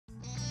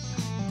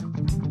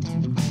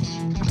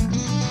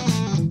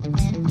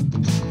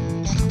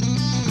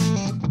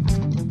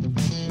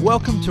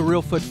Welcome to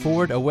Real Foot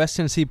Forward, a West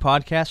Tennessee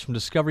podcast from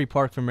Discovery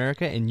Park of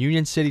America in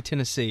Union City,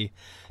 Tennessee.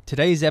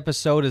 Today's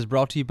episode is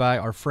brought to you by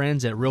our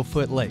friends at Real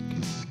Foot Lake.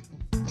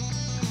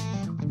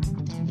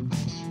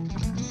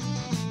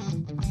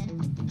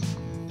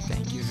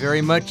 Thank you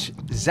very much,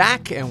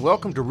 Zach, and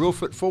welcome to Real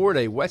Foot Forward,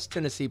 a West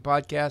Tennessee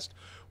podcast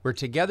where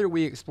together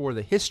we explore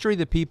the history,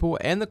 the people,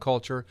 and the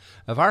culture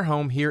of our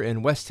home here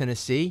in West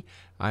Tennessee.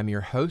 I'm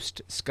your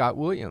host, Scott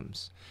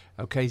Williams.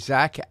 Okay,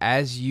 Zach,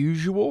 as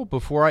usual,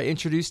 before I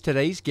introduce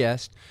today's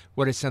guest,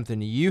 what is something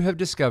you have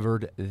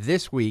discovered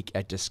this week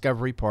at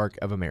Discovery Park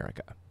of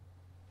America?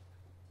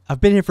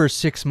 I've been here for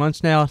 6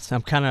 months now. So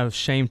I'm kind of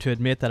ashamed to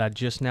admit that I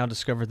just now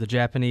discovered the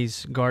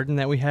Japanese garden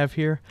that we have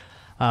here,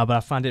 but I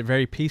find it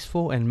very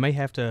peaceful and may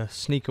have to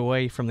sneak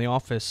away from the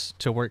office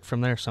to work from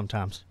there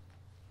sometimes.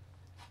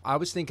 I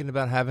was thinking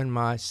about having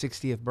my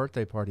 60th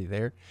birthday party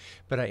there,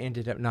 but I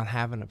ended up not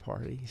having a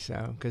party,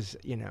 so because,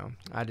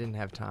 I didn't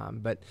have time.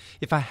 But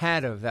if I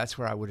had of, that's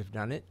where I would have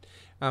done it.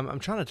 I'm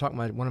trying to talk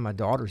one of my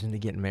daughters into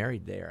getting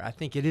married there. I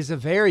think it is a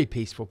very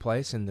peaceful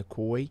place, and the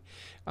koi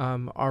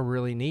are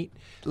really neat.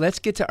 Let's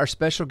get to our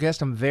special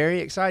guest. I'm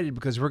very excited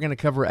because we're going to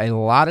cover a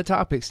lot of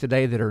topics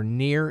today that are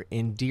near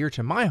and dear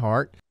to my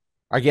heart.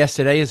 Our guest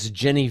today is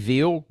Jenni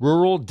Veal,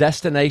 Rural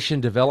Destination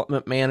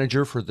Development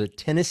Manager for the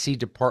Tennessee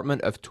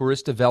Department of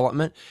Tourist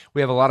Development. We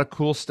have a lot of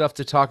cool stuff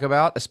to talk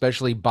about,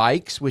 especially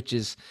bikes, which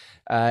is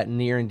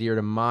near and dear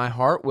to my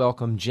heart.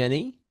 Welcome,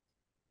 Jenni.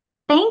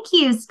 Thank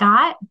you,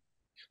 Scott.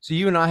 So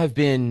you and I have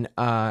been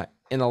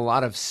in a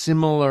lot of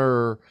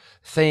similar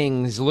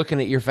things.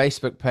 Looking at your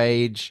Facebook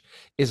page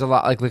is a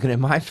lot like looking at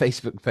my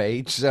Facebook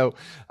page. So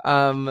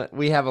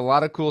we have a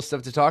lot of cool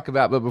stuff to talk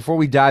about. But before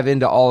we dive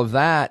into all of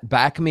that,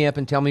 back me up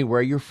and tell me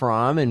where you're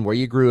from and where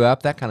you grew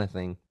up, that kind of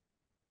thing.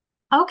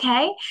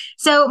 Okay.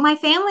 So my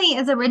family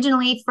is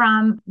originally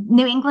from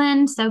New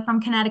England, so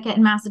from Connecticut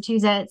and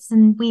Massachusetts.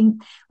 And we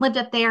lived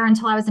up there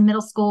until I was in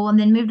middle school and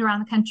then moved around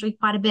the country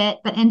quite a bit,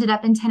 but ended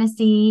up in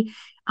Tennessee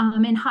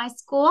in high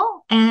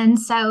school. And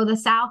so the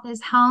South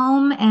is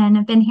home, and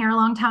I've been here a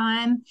long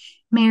time,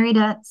 married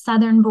a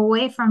Southern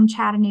boy from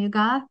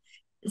Chattanooga.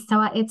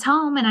 So it's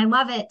home and I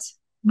love it.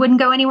 Wouldn't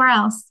go anywhere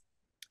else.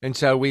 And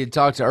so we had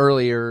talked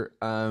earlier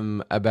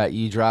about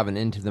you driving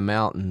into the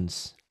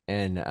mountains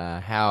and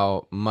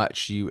how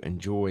much you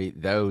enjoy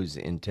those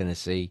in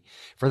Tennessee.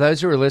 For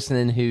those who are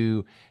listening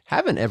who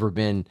haven't ever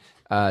been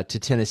to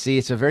Tennessee,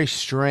 it's a very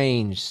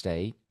strange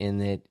state in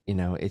that,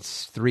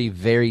 it's three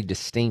very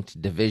distinct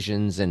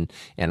divisions, and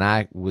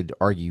I would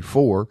argue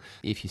four,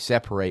 if you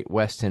separate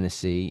West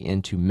Tennessee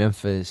into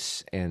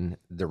Memphis and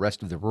the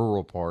rest of the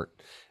rural part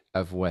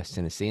of West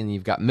Tennessee. And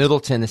you've got Middle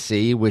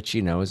Tennessee, which,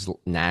 is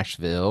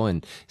Nashville,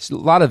 and it's a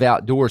lot of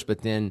outdoors,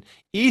 but then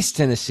East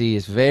Tennessee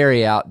is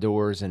very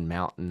outdoors and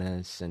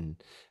mountainous. And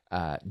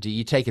do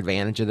you take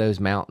advantage of those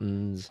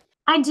mountains?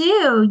 I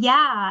do,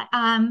 yeah.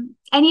 And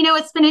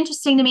it's been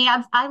interesting to me.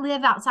 I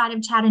live outside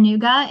of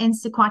Chattanooga in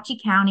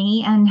Sequatchie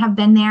County and have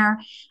been there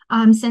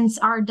since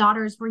our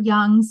daughters were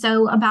young,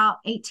 so about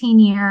 18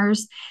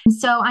 years. And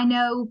so I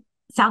know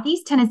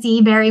Southeast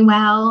Tennessee very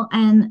well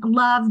and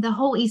love the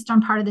whole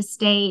eastern part of the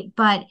state.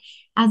 But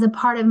as a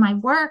part of my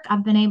work,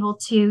 I've been able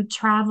to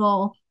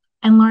travel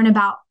and learn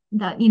about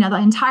the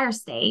entire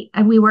state.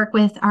 And we work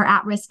with our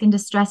at-risk and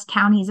distressed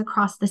counties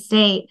across the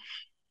state.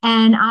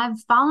 And I've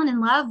fallen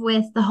in love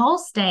with the whole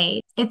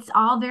state. It's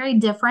all very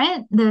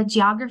different, the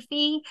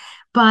geography,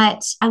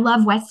 but I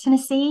love West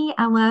Tennessee.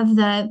 I love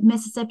the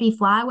Mississippi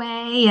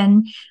Flyway,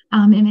 and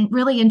I'm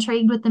really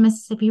intrigued with the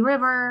Mississippi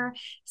River.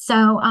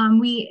 So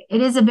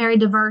it is a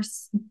very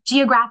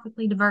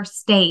geographically diverse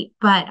state,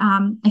 but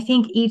I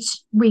think each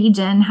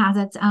region has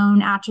its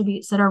own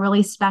attributes that are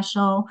really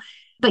special.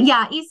 But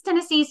yeah, East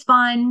Tennessee is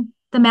fun.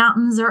 The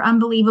mountains are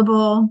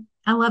unbelievable.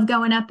 I love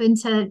going up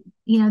into,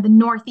 the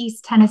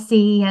Northeast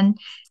Tennessee, and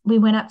we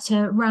went up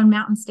to Roan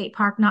Mountain State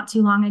Park not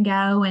too long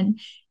ago, and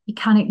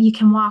you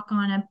can walk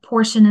on a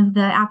portion of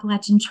the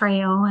Appalachian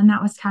Trail, and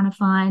that was kind of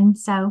fun.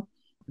 So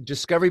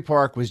Discovery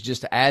Park was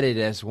just added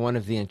as one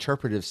of the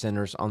interpretive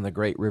centers on the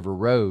Great River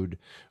Road,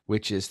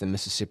 which is the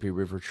Mississippi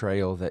River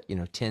Trail that,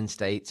 10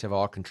 states have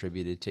all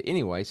contributed to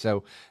anyway.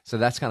 So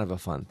that's kind of a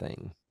fun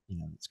thing.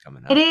 It's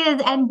coming up. It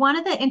is. And one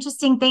of the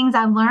interesting things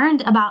I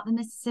learned about the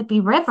Mississippi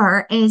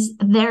River is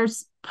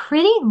there's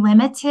pretty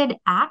limited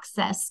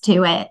access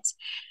to it.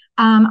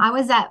 I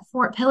was at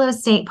Fort Pillow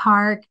State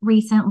Park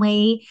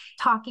recently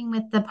talking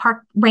with the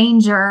park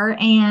ranger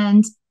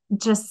and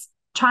just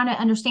trying to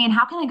understand,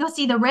 how can I go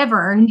see the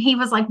river? And he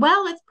was like,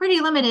 well, it's pretty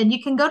limited.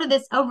 You can go to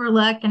this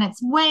overlook and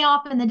it's way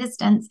off in the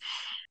distance.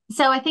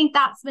 So I think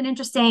that's been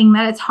interesting,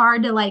 that it's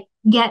hard to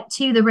get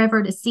to the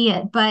river to see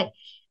it. But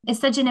it's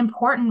such an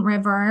important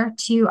river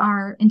to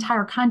our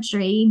entire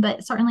country,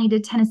 but certainly to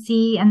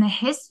Tennessee, and the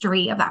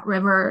history of that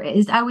river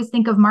I always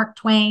think of Mark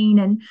Twain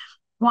and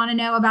want to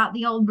know about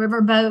the old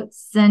river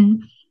boats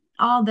and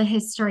all the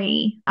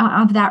history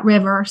of that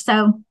river.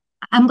 So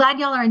I'm glad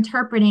y'all are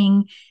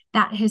interpreting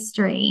that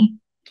history.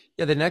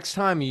 Yeah, the next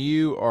time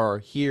you are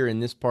here in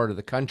this part of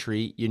the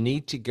country, you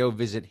need to go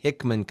visit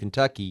Hickman,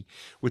 Kentucky,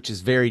 which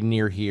is very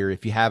near here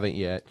if you haven't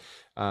yet.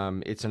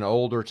 It's an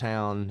older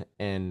town,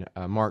 and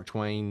Mark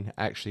Twain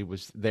actually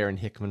was there in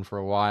Hickman for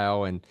a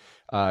while, and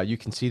you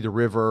can see the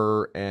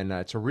river, and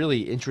it's a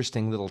really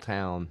interesting little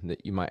town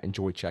that you might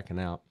enjoy checking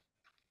out.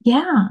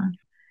 Yeah.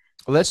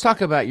 Let's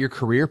talk about your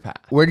career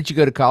path. Where did you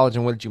go to college,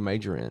 and what did you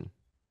major in?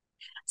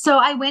 So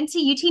I went to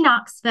UT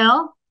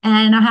Knoxville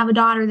and I have a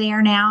daughter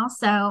there now.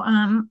 So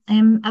I'm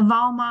a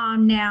vol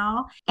mom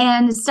now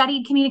and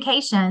studied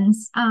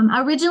communications.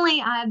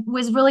 Originally, I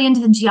was really into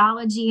the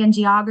geology and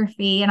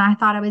geography, and I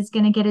thought I was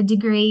going to get a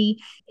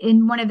degree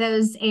in one of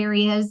those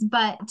areas,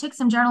 but took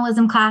some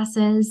journalism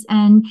classes,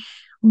 and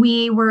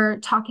we were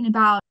talking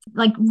about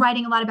like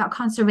writing a lot about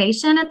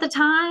conservation at the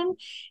time.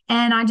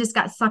 And I just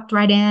got sucked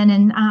right in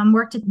and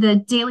worked at the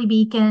Daily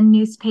Beacon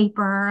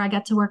newspaper. I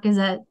got to work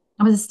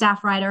I was a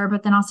staff writer,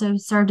 but then also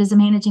served as a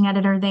managing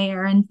editor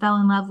there and fell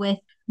in love with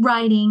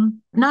writing.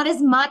 Not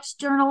as much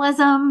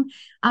journalism.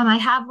 I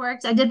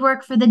did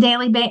work for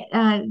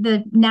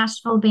the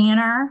Nashville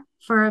Banner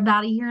for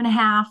about a year and a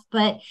half,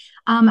 but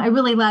I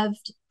really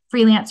loved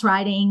freelance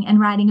writing and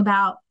writing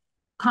about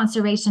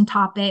conservation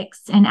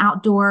topics and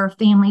outdoor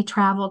family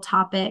travel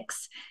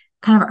topics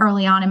kind of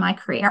early on in my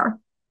career.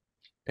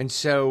 And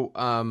so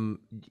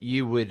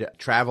you would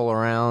travel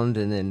around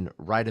and then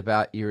write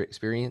about your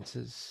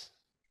experiences?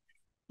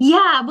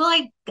 Yeah, well,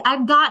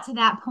 I got to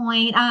that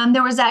point.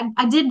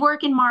 I did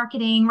work in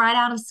marketing right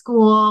out of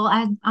school.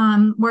 I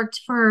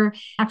worked for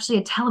actually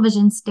a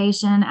television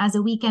station as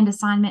a weekend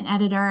assignment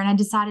editor, and I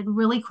decided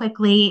really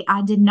quickly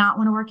I did not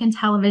want to work in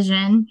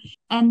television.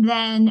 And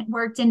then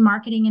worked in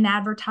marketing and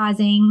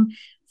advertising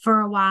for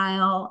a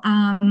while.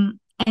 And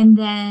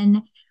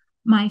then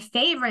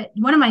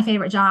one of my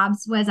favorite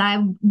jobs was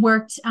I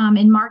worked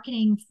in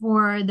marketing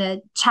for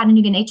the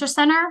Chattanooga Nature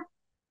Center,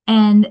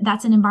 and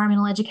that's an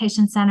environmental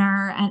education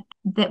center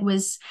that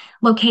was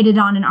located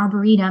on an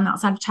arboretum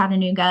outside of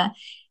Chattanooga,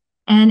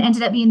 and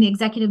ended up being the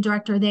executive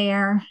director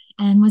there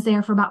and was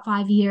there for about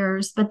 5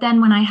 years. But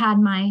then when I had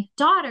my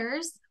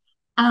daughters,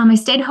 I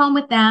stayed home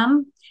with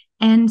them,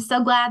 and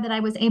so glad that I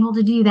was able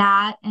to do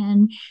that.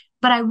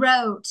 But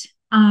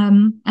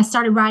I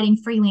started writing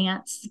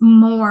freelance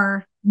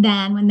more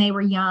than when they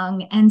were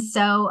young. And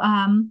so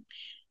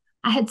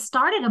I had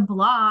started a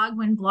blog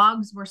when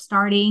blogs were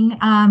starting.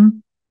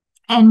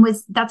 And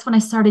that's when I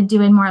started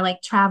doing more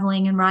like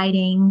traveling and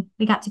writing.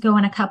 We got to go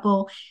on a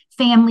couple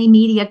family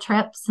media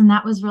trips, and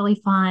that was really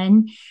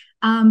fun.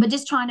 But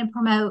just trying to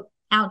promote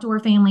outdoor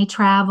family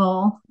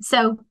travel.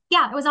 So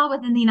yeah, it was all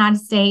within the United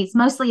States,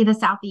 mostly the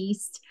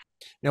Southeast.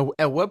 Now,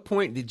 at what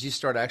point did you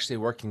start actually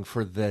working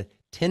for the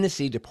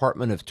Tennessee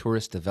Department of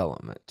Tourist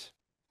Development?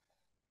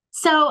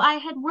 So I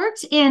had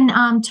worked in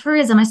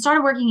tourism. I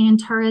started working in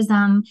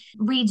tourism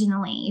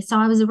regionally. So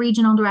I was a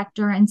regional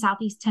director in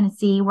Southeast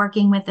Tennessee,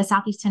 working with the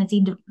Southeast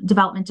Tennessee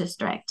Development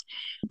District.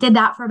 Did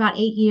that for about 8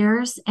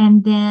 years.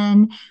 And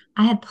then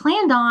I had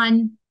planned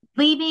on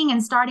leaving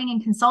and starting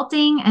in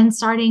consulting and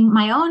starting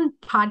my own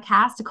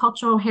podcast, a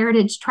cultural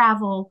heritage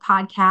travel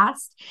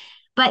podcast.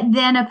 But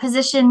then a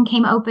position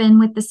came open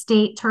with the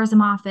state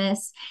tourism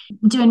office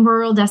doing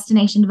rural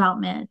destination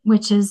development,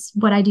 which is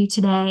what I do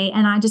today.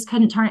 And I just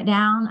couldn't turn it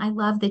down. I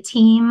love the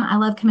team. I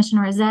love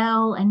Commissioner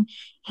Ezell and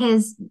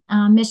his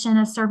mission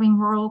of serving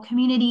rural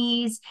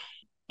communities.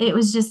 It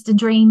was just a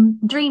dream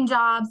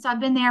job. So I've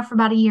been there for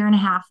about a year and a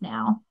half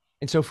now.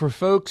 And so for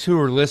folks who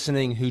are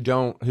listening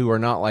who are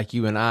not like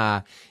you and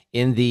I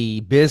in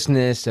the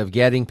business of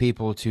getting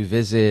people to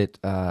visit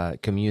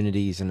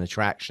communities and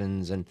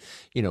attractions, and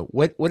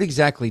what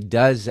exactly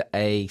does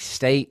a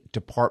state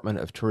department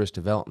of tourist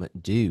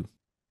development do?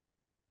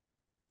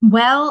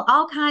 Well,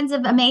 all kinds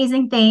of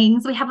amazing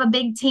things. We have a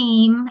big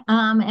team,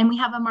 and we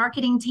have a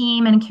marketing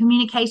team and a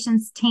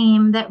communications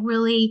team that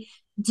really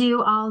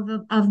do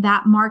all of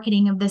that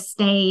marketing of the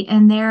state,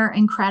 and they're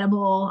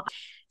incredible.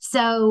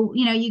 So,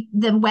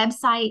 the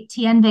website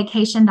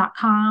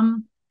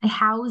tnvacation.com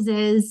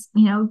houses,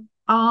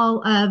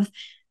 all of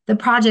the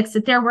projects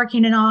that they're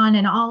working on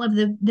and all of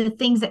the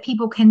things that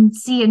people can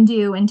see and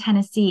do in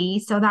Tennessee.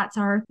 So that's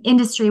our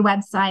industry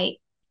website.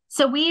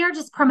 So we are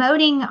just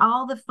promoting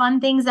all the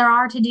fun things there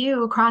are to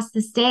do across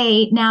the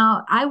state.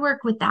 Now, I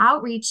work with the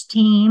outreach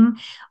team,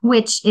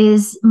 which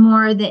is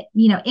more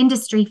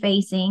industry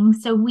facing.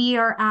 So we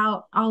are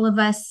out, all of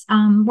us,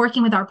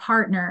 working with our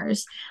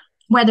partners,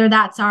 whether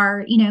that's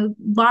our,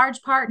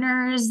 large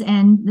partners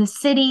and the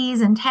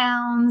cities and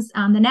towns,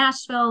 the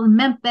Nashville,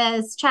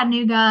 Memphis,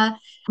 Chattanooga.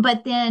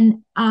 But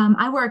then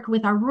I work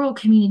with our rural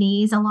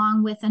communities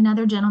along with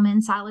another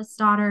gentleman, Silas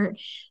Stoddard.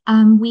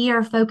 We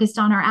are focused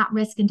on our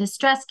at-risk and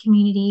distressed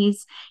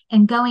communities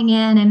and going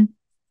in and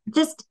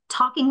just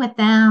talking with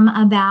them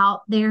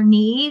about their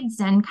needs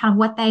and kind of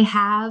what they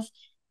have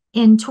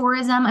in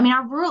tourism. I mean,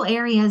 our rural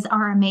areas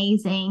are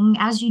amazing,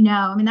 as you know.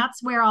 I mean,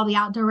 that's where all the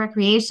outdoor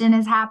recreation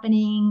is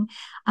happening.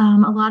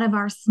 A lot of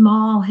our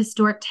small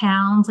historic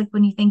towns, like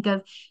when you think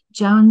of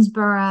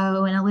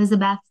Jonesboro and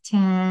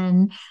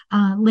Elizabethton,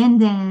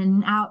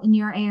 Linden out in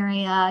your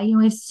area.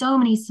 We have so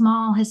many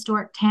small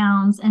historic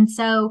towns. And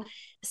so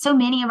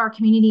many of our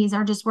communities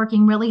are just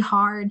working really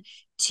hard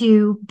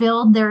to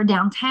build their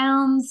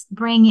downtowns,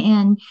 bring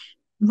in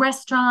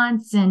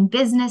restaurants and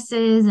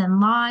businesses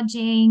and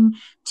lodging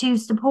to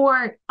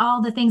support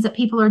all the things that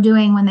people are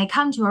doing when they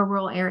come to our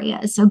rural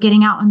areas. So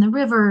getting out on the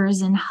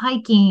rivers and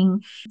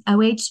hiking.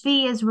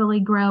 OHV is really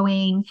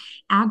growing.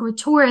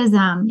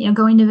 Agritourism,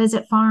 going to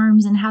visit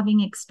farms and having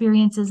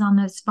experiences on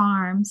those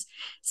farms.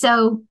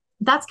 So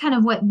that's kind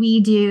of what we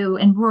do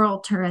in rural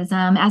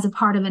tourism as a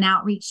part of an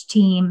outreach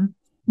team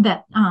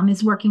that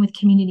is working with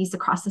communities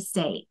across the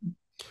state.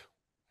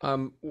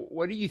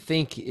 What do you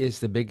think is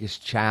the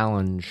biggest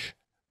challenge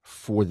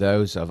for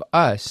those of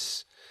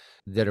us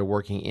that are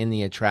working in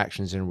the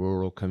attractions in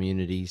rural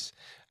communities?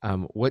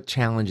 What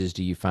challenges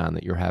do you find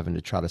that you're having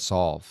to try to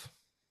solve?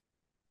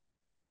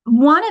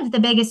 One of the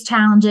biggest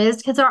challenges,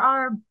 because there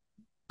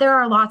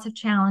are lots of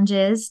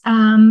challenges,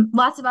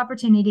 lots of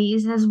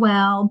opportunities as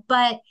well,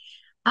 but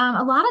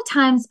a lot of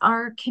times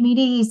our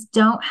communities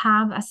don't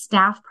have a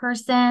staff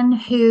person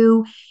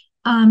who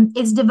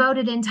is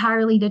devoted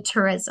entirely to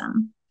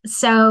tourism.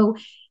 So,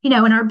 in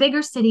our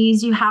bigger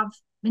cities, you have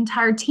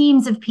entire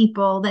teams of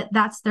people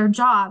that's their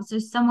job. So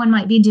someone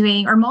might be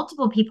doing, or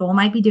multiple people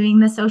might be doing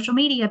the social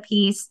media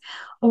piece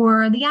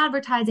or the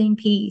advertising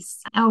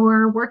piece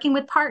or working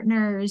with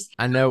partners.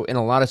 I know in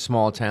a lot of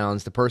small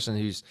towns, the person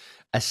who's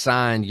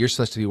assigned, you're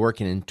supposed to be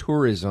working in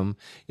tourism,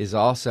 is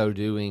also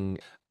doing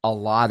a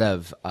lot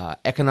of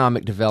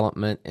economic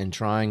development and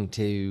trying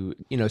to,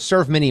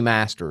 serve many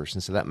masters.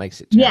 And so that makes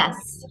it challenging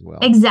Yes, as well.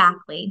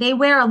 exactly. They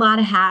wear a lot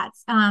of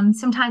hats.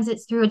 Sometimes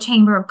it's through a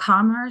chamber of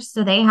commerce,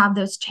 so they have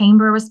those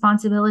chamber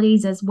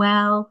responsibilities as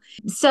well.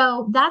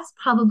 So that's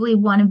probably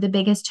one of the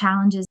biggest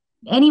challenges.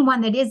 Anyone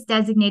that is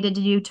designated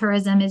to do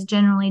tourism is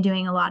generally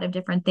doing a lot of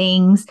different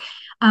things.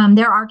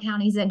 There are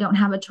counties that don't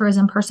have a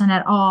tourism person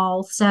at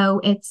all,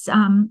 so it's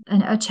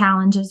a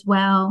challenge as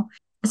well.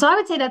 So I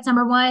would say that's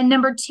number one.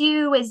 Number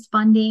two is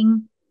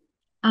funding.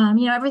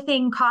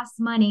 Everything costs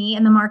money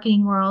in the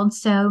marketing world.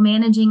 So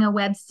managing a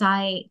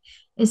website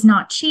is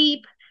not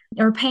cheap,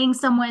 or paying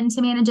someone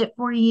to manage it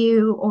for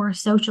you, or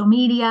social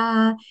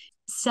media.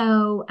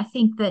 So I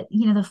think that,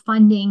 the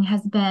funding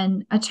has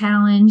been a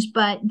challenge,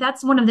 but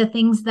that's one of the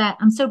things that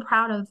I'm so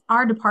proud of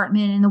our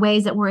department and the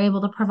ways that we're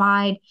able to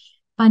provide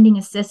funding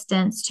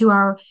assistance to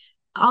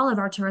all of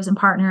our tourism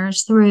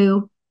partners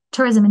through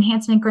tourism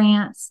enhancement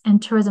grants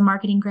and tourism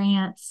marketing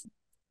grants.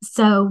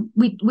 So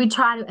we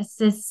try to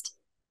assist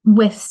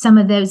with some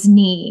of those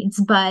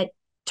needs, but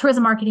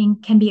tourism marketing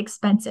can be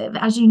expensive,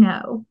 as you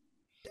know.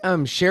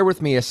 Share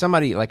with me, as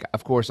somebody, like,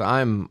 of course,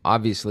 I'm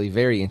obviously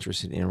very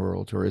interested in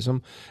rural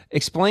tourism.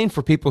 Explain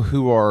for people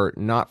who are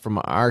not from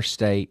our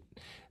state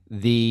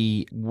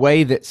the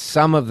way that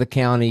some of the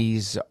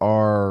counties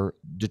are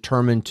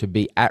determined to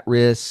be at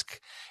risk.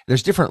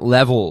 There's different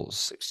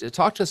levels.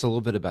 Talk to us a little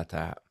bit about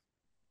that.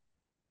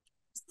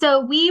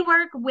 So we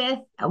work with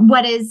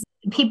what is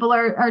people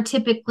are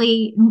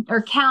typically,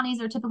 or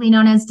counties are typically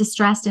known as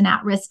distressed and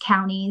at-risk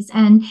counties.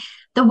 And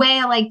the way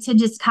I like to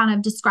just kind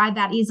of describe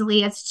that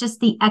easily, it's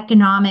just the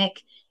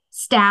economic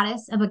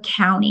status of a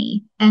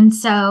county. And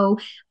so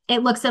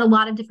it looks at a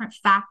lot of different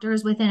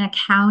factors within a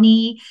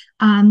county,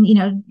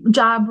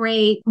 job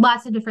rate,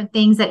 lots of different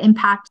things that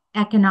impact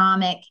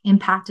economic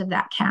impact of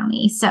that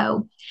county.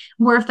 So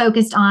we're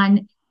focused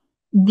on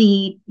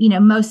the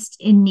most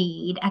in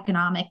need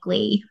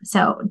economically.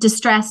 So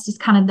distressed is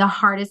kind of the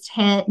hardest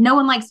hit. No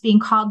one likes being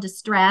called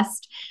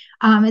distressed.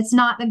 It's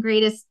not the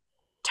greatest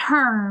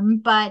term,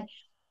 but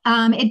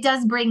it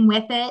does bring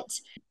with it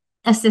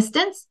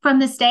assistance from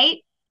the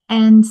state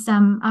and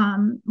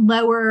some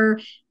lower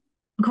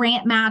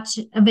grant match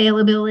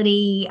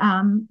availability.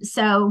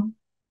 So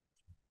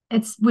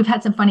we've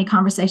had some funny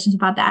conversations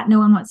about that. No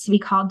one wants to be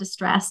called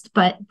distressed,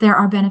 but there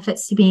are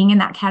benefits to being in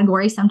that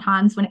category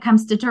sometimes when it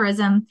comes to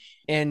tourism.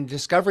 And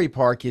Discovery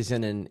Park is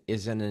in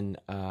an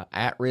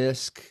at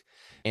risk,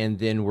 and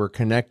then we're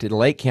connected.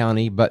 Lake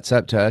County butts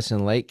up to us,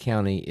 and Lake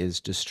County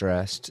is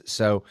distressed.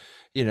 So,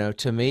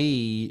 to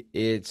me,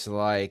 it's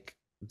like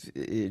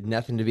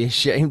nothing to be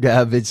ashamed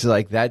of. It's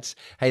like that's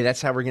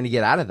how we're going to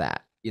get out of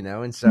that,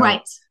 And so,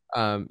 right.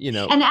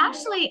 And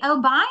actually,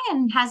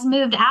 O'Brien has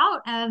moved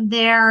out of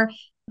their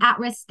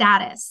at-risk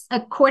status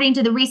according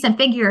to the recent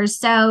figures.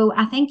 So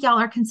I think y'all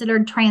are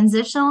considered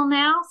transitional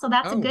now. So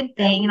that's a good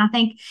thing. And I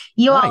think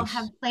you all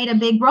have played a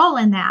big role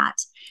in that.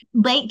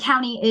 Lake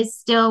County is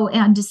still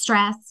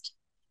distressed.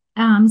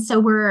 So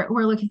we're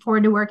looking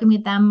forward to working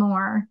with them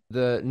more.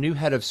 The new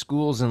head of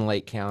schools in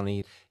Lake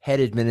County, head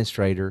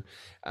administrator,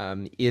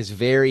 is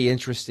very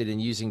interested in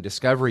using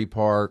Discovery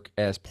Park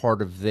as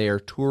part of their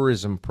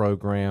tourism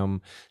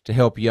program to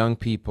help young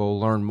people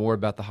learn more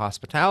about the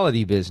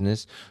hospitality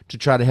business, to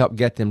try to help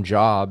get them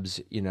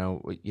jobs.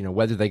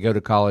 Whether they go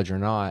to college or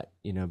not,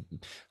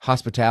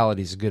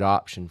 hospitality is a good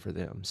option for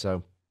them.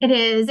 So It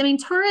is. I mean,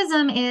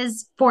 tourism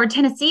is for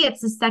Tennessee,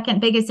 it's the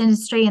second biggest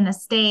industry in the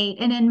state.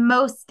 And in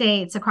most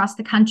states across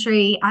the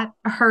country, I've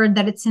heard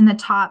that it's in the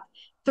top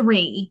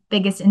three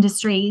biggest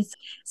industries.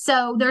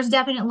 So there's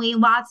definitely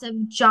lots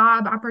of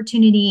job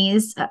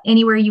opportunities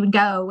anywhere you would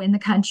go in the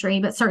country,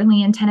 but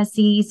certainly in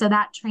Tennessee. So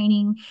that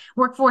training,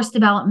 workforce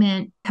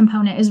development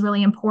component is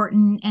really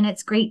important. And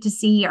it's great to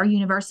see our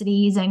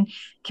universities and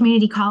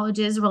community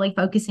colleges really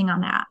focusing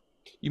on that.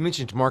 You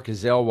mentioned Mark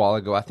Gazelle a while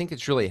ago. I think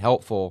it's really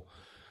helpful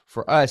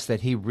for us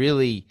that he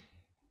really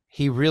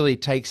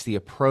takes the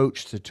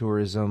approach to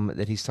tourism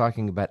that he's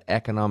talking about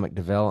economic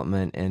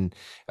development, and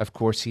of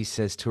course he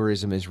says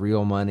tourism is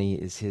real money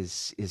is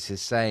his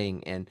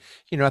saying. And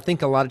I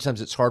think a lot of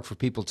times it's hard for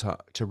people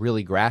to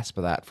really grasp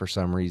that for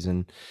some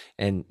reason,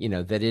 and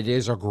that it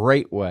is a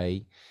great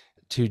way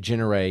to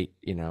generate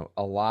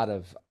a lot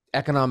of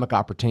economic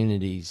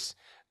opportunities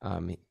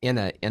in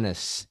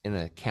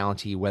a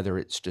county, whether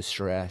it's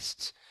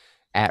distressed,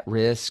 at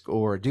risk,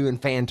 or doing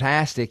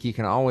fantastic. You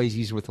can always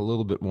use with a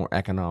little bit more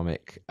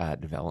economic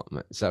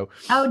development. So,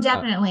 Oh,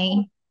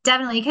 definitely.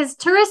 Definitely. Because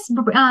tourists,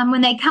 when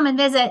they come and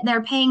visit,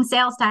 they're paying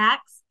sales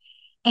tax.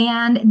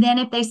 And then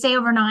if they stay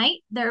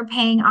overnight, they're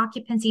paying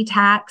occupancy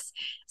tax.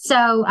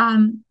 So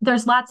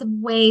there's lots of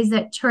ways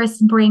that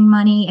tourists bring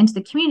money into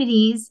the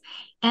communities.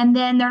 And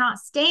then they're not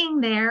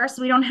staying there.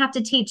 So we don't have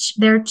to teach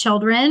their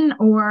children,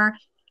 or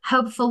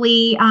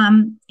hopefully,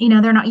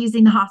 they're not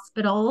using the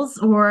hospitals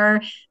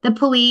or the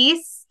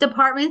police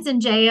departments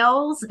and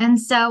jails. And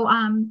so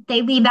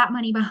they leave that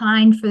money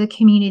behind for the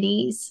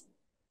communities.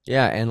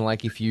 yeah, and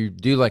like if you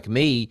do like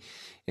me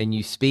and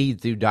you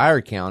speed through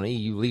Dyer County,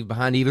 you leave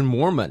behind even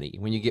more money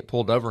when you get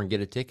pulled over and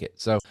get a ticket.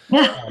 So,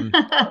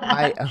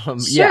 I yeah,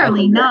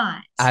 Surely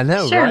not. I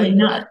know, Surely right?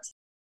 not.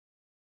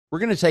 We're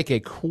going to take a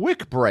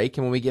quick break,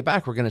 and when we get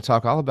back, we're going to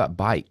talk all about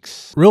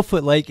bikes.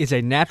 Reelfoot Lake is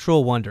a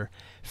natural wonder,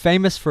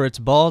 famous for its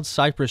bald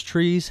cypress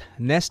trees,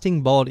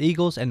 nesting bald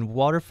eagles, and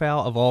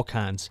waterfowl of all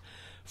kinds.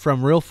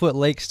 From Reelfoot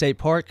Lake State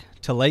Park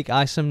to Lake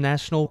Isom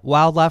National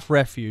Wildlife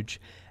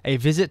Refuge, a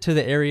visit to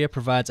the area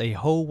provides a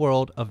whole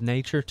world of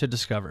nature to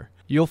discover.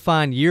 You'll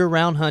find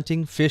year-round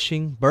hunting,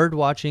 fishing, bird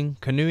watching,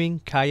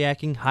 canoeing,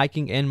 kayaking,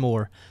 hiking, and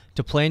more.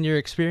 To plan your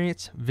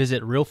experience,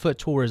 visit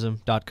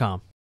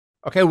realfoottourism.com.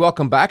 Okay,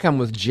 welcome back. I'm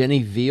with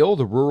Jenni Veal,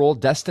 the Rural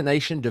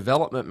Destination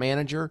Development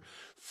Manager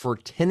for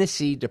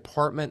Tennessee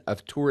Department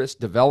of Tourist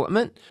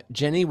Development.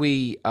 Jenni,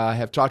 we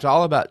have talked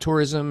all about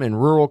tourism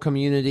and rural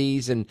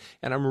communities, and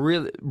I'm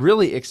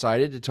really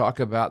excited to talk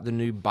about the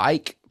new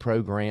bike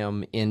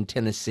program in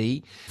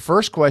Tennessee.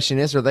 First question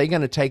is, are they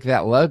going to take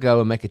that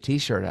logo and make a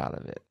T-shirt out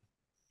of it?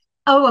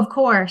 Oh, of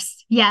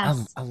course.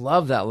 Yes. I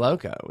love that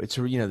logo. It's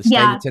the state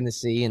Yeah. of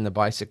Tennessee and the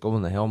bicycle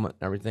and the helmet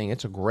and everything.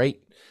 It's a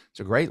great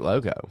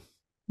logo.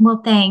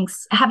 Well,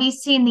 thanks. Have you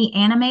seen the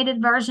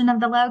animated version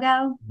of the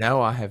logo?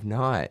 No, I have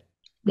not.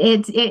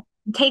 It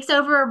takes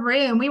over a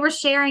room. We were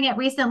sharing it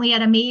recently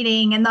at a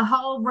meeting, and the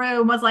whole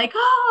room was like,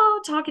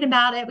 oh, talking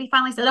about it. We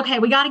finally said, okay,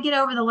 we got to get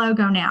over the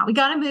logo now. We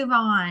got to move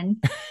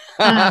on.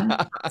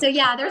 So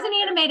yeah, there's an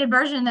animated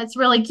version that's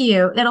really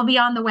cute. It'll be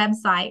on the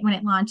website when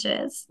it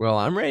launches. Well,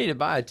 I'm ready to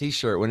buy a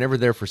T-shirt whenever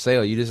they're for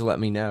sale. You just let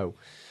me know.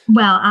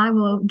 Well, I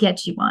will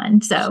get you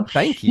one. So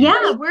Thank you.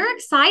 yeah, we're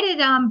excited.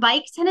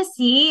 Bike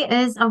Tennessee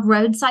is a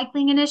road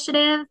cycling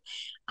initiative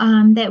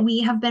that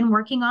we have been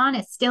working on.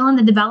 It's still in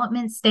the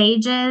development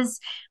stages,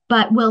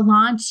 but will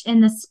launch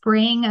in the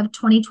spring of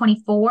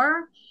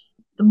 2024.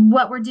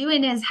 What we're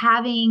doing is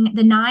having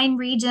the 9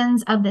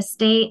 regions of the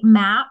state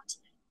mapped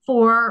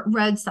for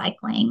road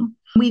cycling.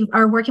 We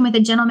are working with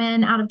a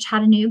gentleman out of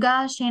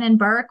Chattanooga, Shannon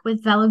Burke,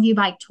 with VeloView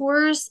Bike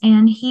Tours,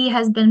 and he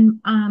has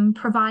been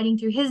providing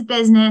through his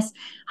business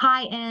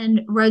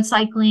high-end road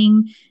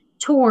cycling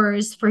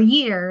tours for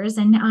years.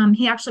 And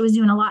he actually was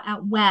doing a lot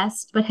out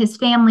west, but his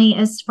family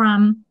is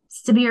from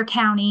Sevier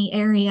County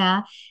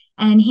area,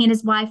 and he and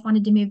his wife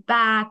wanted to move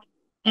back.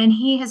 And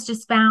he has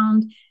just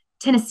found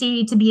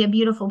Tennessee to be a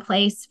beautiful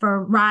place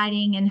for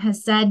riding, and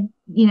has said,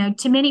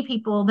 to many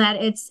people that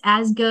it's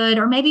as good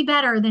or maybe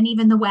better than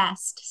even the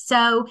West.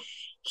 So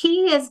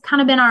he has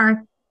kind of been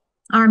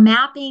our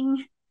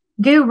mapping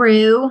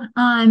guru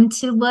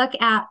to look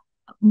at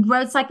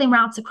road cycling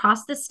routes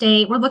across the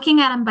state. We're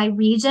looking at them by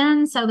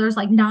region. So there's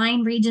like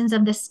 9 regions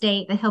of the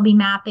state that he'll be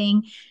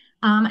mapping.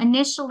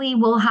 Initially,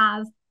 we'll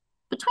have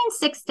between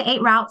 6 to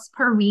 8 routes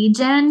per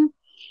region.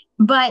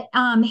 But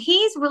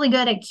he's really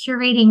good at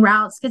curating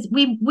routes, because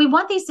we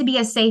want these to be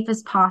as safe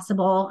as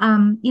possible.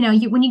 When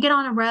you get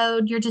on a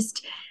road,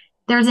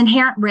 there's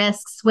inherent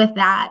risks with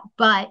that.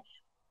 But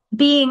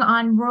being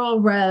on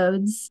rural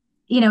roads,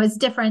 is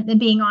different than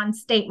being on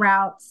state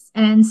routes.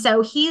 And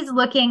so he's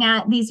looking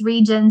at these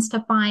regions to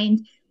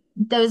find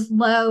those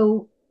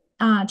low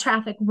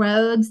traffic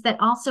roads that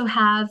also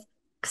have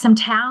some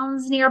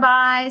towns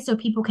nearby so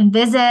people can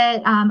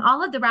visit.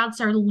 All of the routes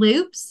are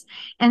loops.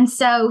 And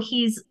so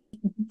he's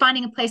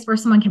finding a place where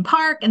someone can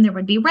park and there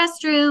would be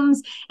restrooms,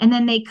 and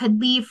then they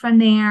could leave from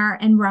there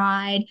and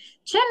ride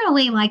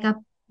generally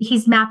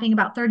he's mapping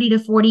about 30 to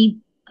 40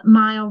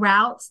 mile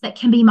routes that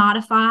can be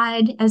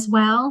modified as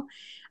well.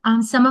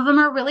 Some of them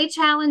are really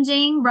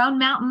challenging. Roan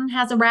Mountain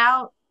has a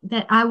route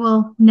that I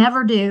will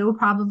never do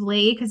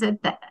probably because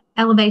the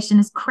elevation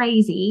is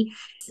crazy.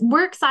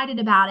 We're excited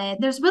about it.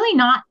 There's really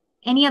not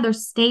any other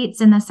states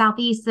in the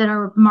Southeast that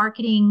are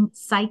marketing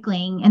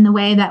cycling in the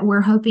way that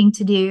we're hoping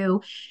to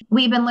do.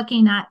 We've been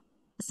looking at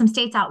some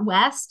states out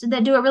west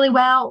that do it really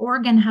well.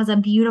 Oregon has a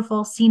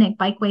beautiful scenic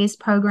bikeways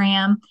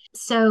program.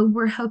 So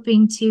we're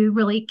hoping to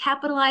really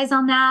capitalize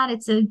on that.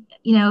 It's a,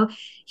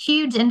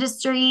 huge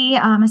industry,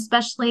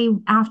 especially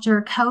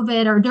after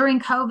COVID or during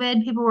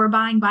COVID, people were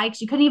buying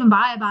bikes. You couldn't even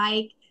buy a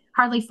bike,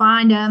 hardly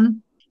find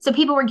them. So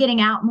people were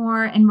getting out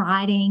more and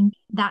riding.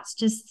 That's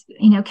just,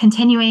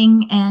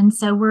 continuing. And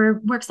so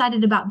we're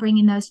excited about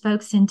bringing those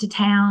folks into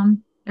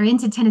town or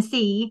into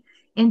Tennessee,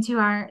 into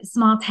our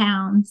small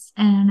towns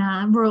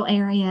and rural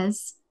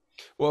areas.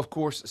 Well, of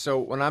course. So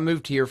when I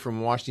moved here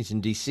from Washington,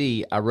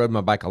 D.C., I rode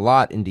my bike a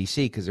lot in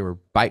D.C. because there were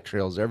bike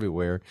trails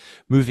everywhere.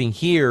 Moving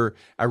here,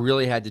 I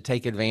really had to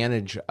take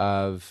advantage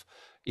of,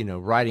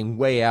 riding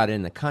way out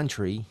in the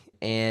country.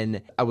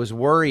 And I was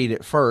worried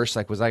at first,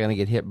 like, was I going to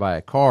get hit by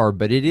a car?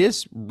 But it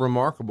is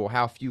remarkable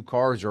how few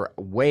cars are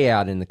way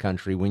out in the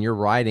country when you're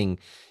riding.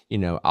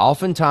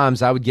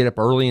 Oftentimes I would get up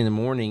early in the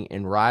morning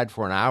and ride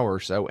for an hour or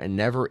so and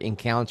never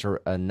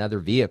encounter another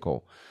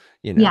vehicle.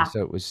 Yeah.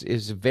 So it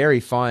was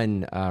very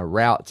fun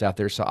routes out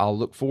there. So I'll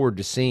look forward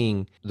to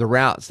seeing the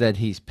routes that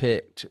he's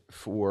picked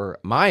for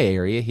my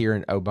area here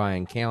in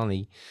Obion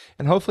County.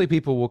 And hopefully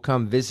people will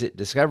come visit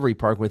Discovery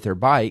Park with their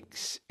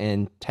bikes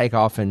and take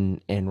off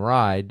and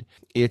ride.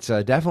 It's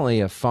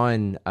definitely a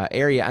fun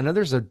area. I know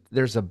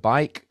there's a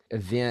bike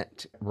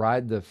event,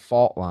 Ride the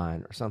Fault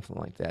Line or something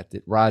like that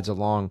rides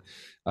along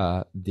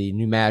the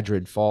New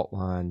Madrid fault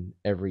line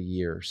every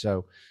year.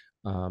 So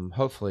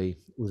hopefully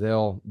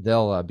they'll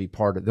be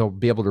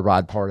able to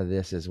ride part of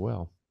this as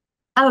well.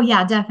 Oh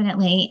yeah,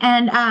 definitely.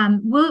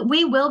 And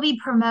we will be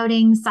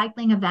promoting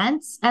cycling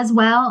events as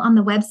well on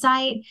the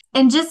website.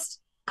 And just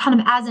kind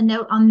of as a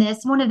note on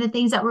this, one of the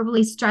things that we're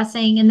really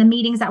stressing in the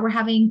meetings that we're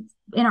having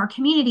in our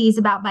communities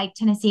about Bike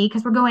Tennessee,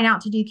 because we're going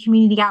out to do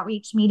community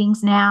outreach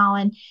meetings now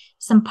and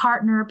some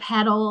partner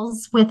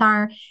pedals with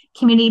our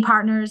community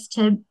partners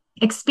to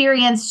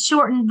experience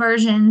shortened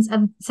versions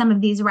of some of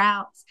these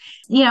routes.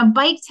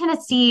 Bike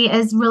Tennessee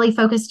is really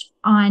focused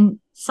on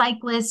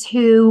cyclists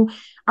who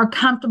are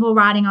comfortable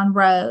riding on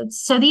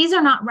roads. So these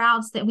are not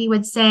routes that we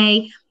would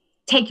say,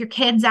 take your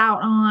kids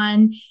out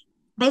on.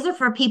 These are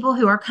for people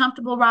who are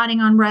comfortable riding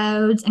on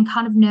roads and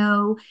kind of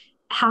know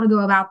how to go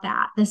about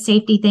that, the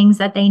safety things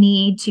that they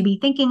need to be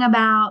thinking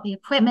about, the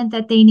equipment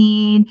that they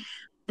need.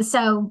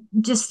 So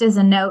just as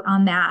a note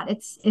on that,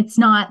 it's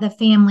not the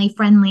family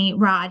friendly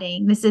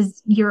riding. This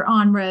is you're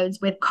on roads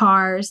with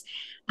cars.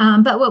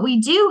 But what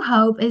we do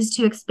hope is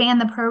to expand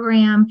the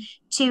program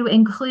to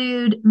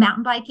include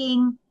mountain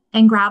biking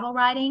and gravel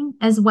riding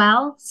as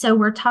well. So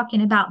we're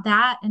talking about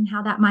that and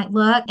how that might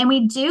look. And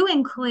we do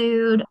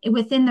include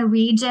within the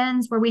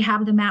regions where we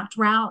have the mapped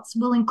routes,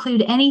 we'll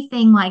include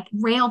anything like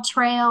rail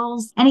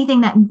trails,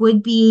 anything that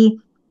would be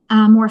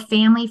more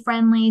family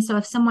friendly. So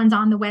if someone's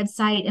on the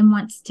website and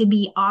wants to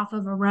be off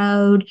of a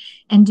road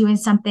and doing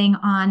something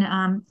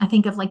on, I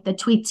think of like the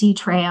Tweetsy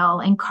Trail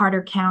in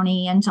Carter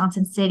County and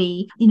Johnson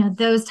City,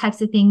 those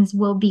types of things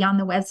will be on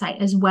the website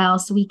as well.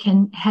 So we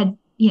can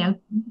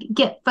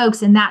get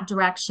folks in that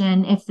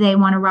direction if they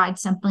want to ride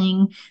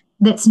something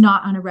that's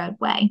not on a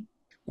roadway.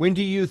 When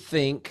do you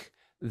think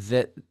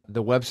that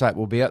the website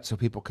will be up so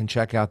people can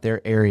check out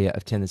their area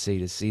of Tennessee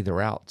to see the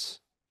routes?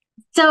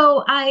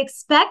 So I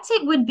expect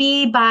it would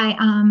be by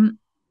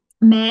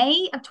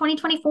May of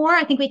 2024.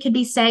 I think we could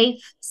be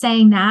safe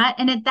saying that.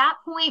 And at that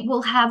point,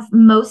 we'll have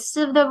most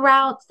of the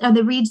routes or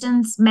the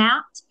regions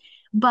mapped,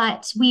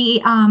 but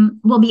we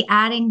will be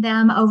adding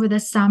them over the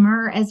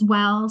summer as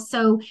well.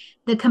 So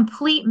the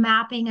complete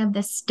mapping of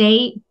the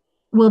state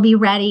will be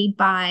ready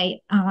by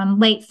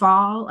late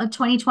fall of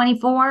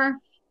 2024.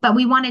 But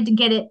we wanted to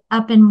get it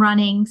up and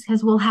running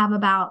because we'll have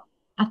about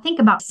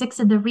 6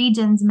 of the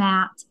regions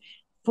mapped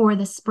for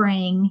the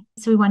spring.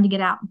 So we wanted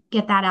to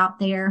get that out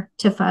there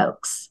to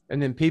folks.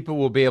 And then people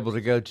will be able to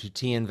go to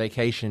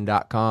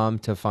tnvacation.com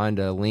to find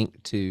a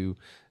link to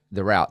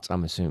the routes,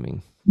 I'm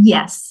assuming.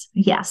 Yes.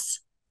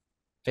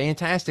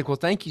 Fantastic. Well,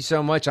 thank you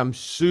so much. I'm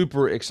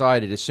super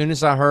excited. As soon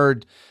as I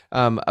heard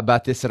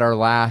about this at our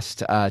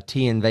last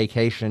TN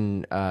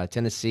Vacation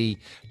Tennessee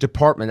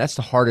department, that's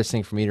the hardest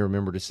thing for me to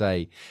remember to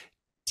say.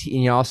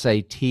 And y'all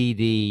say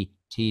TD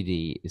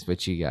is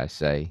what you guys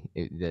say,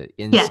 the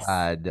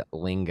inside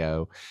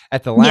lingo.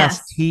 At the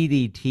last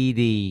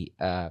TD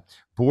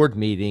board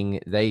meeting,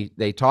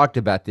 they talked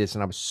about this,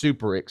 and I was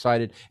super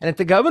excited. And at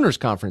the governor's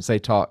conference, they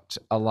talked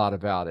a lot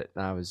about it,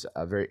 and I was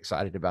very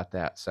excited about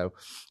that. So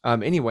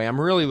anyway,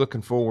 I'm really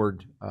looking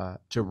forward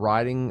to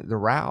riding the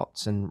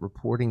routes and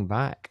reporting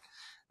back.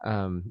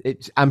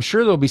 I'm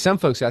sure there'll be some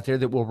folks out there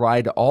that will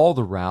ride all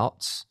the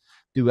routes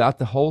throughout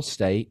the whole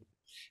state.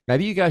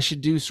 Maybe you guys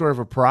should do sort of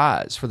a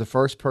prize for the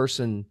first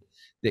person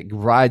that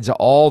rides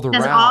all the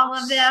routes. All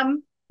of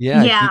them.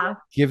 Yeah, Yeah.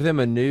 give them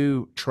a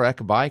new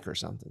Trek bike or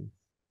something.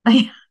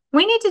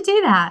 We need to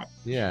do that.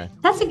 Yeah.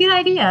 That's a good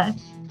idea.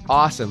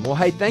 Awesome. Well,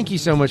 hey, thank you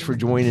so much for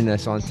joining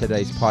us on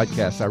today's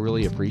podcast. I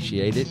really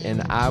appreciate it,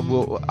 and I'll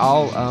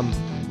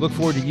look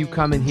forward to you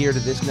coming here to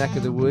this neck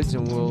of the woods,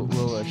 and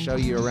we'll show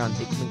you around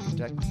Hickman,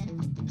 Kentucky.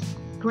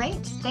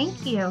 Great.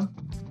 Thank you.